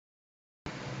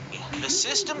The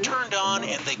system turned on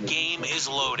and the game is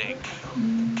loading.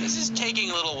 This is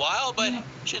taking a little while, but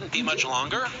shouldn't be much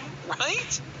longer,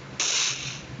 right?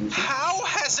 How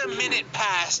has a minute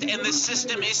passed and the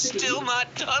system is still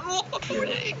not done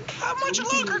loading? How much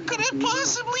longer could it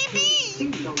possibly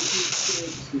be?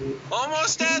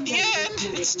 Almost at the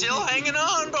end. It's still hanging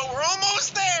on, but we're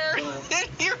almost there. And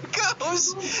here it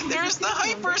goes. There's the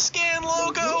HyperScan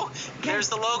logo. There's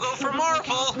the logo for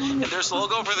Marvel. And there's the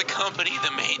logo for the company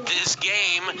that made this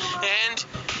game. And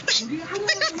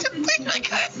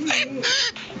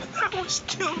that was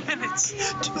 2 minutes.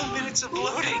 2 minutes of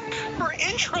loading for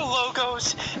intro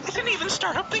logos. It didn't even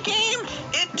start up the game.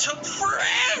 It took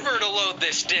forever to load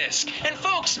this disc. And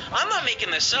folks, I'm not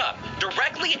making this up.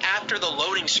 Directly after the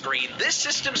loading screen, this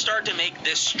system started to make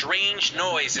this strange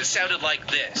noise. It sounded like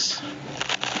this.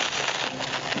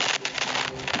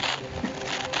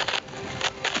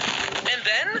 And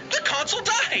then the console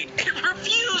died. It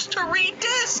refused to read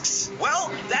discs.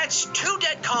 Well, that's 2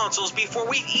 dead consoles before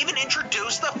we've even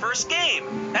introduced the first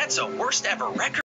game. That's a worst ever record.